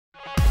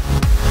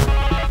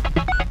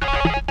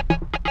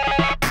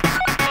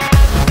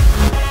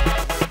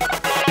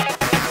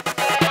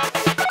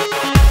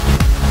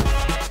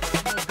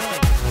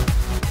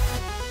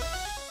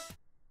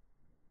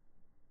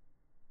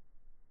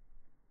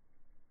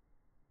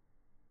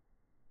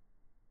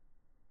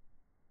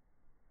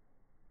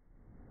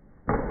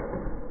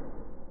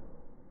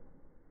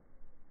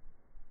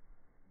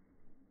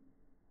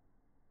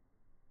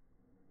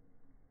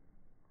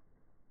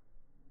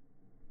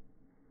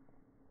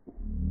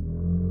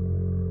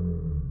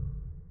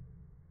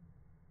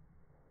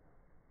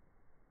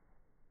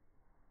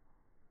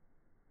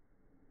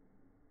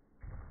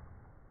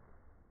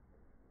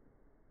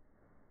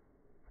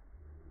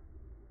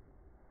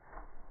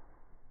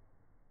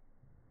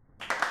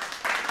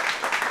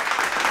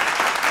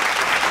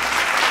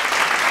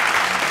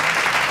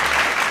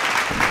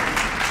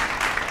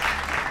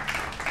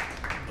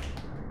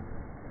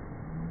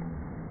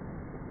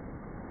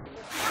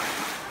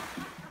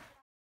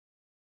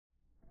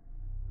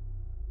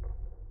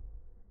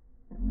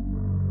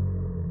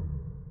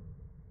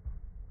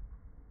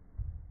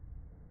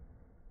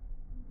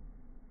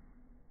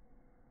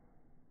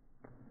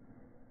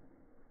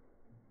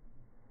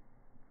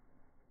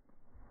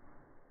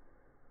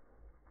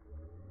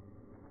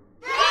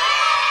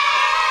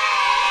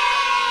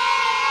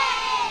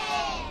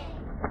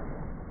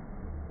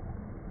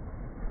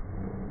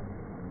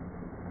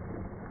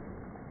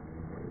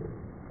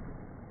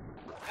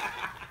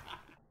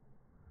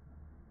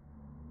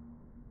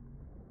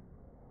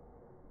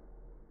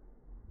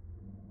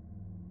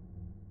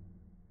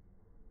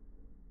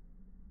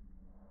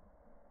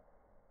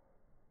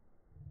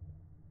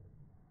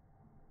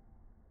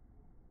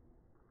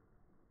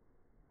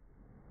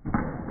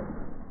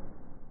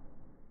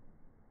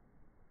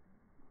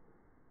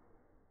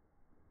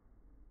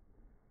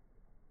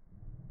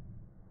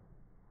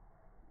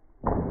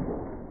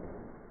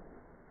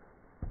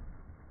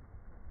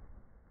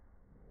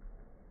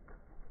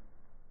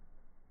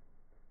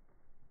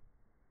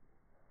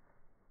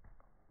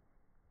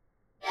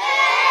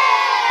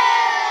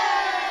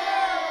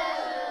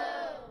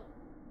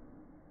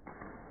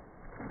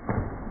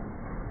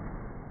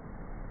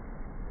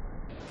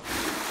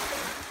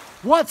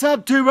What's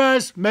up,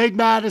 tubers?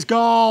 MIGMATIS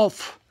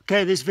Golf.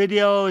 Okay, this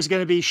video is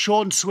going to be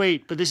short and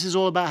sweet, but this is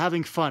all about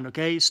having fun,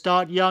 okay?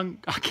 Start young.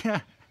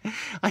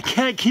 I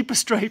can't keep a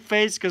straight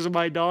face because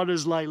my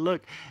daughter's like,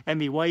 look,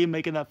 Emmy, why are you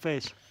making that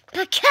face?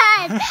 Because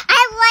I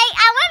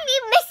want to be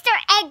Mr.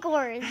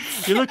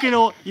 Edwards.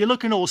 You're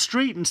looking all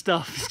street and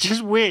stuff. It's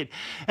just weird.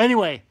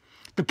 Anyway,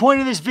 the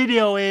point of this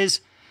video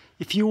is,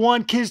 if you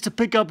want kids to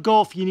pick up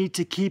golf, you need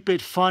to keep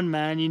it fun,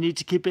 man. You need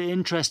to keep it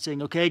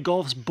interesting, okay?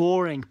 Golf's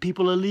boring.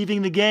 People are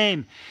leaving the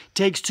game.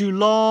 Takes too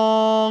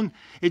long.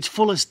 It's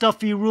full of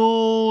stuffy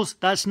rules.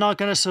 That's not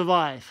going to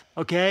survive,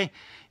 okay?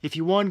 If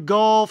you want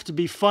golf to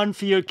be fun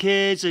for your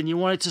kids and you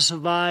want it to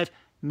survive,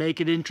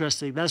 make it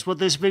interesting. That's what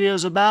this video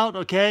is about,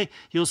 okay?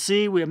 You'll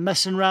see we're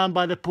messing around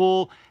by the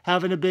pool,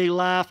 having a big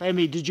laugh.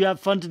 Emmy, did you have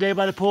fun today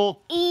by the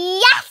pool?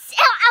 Yes!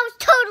 I was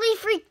totally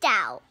freaked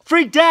out.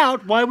 Freaked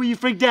out? Why were you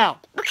freaked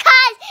out? Because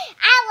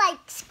I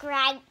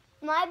scratched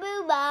my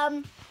boo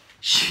bum.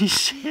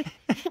 She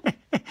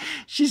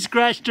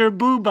scratched her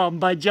boo bum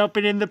by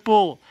jumping in the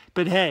pool.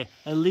 But hey,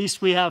 at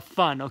least we have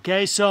fun,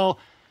 okay? So,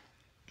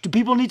 do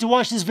people need to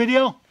watch this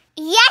video?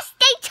 Yes,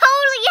 they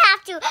totally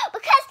have to,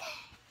 because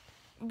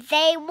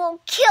they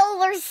will kill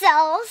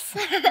themselves.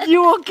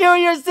 You will kill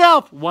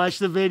yourself. Watch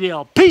the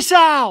video. Peace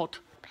out.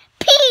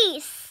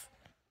 Peace.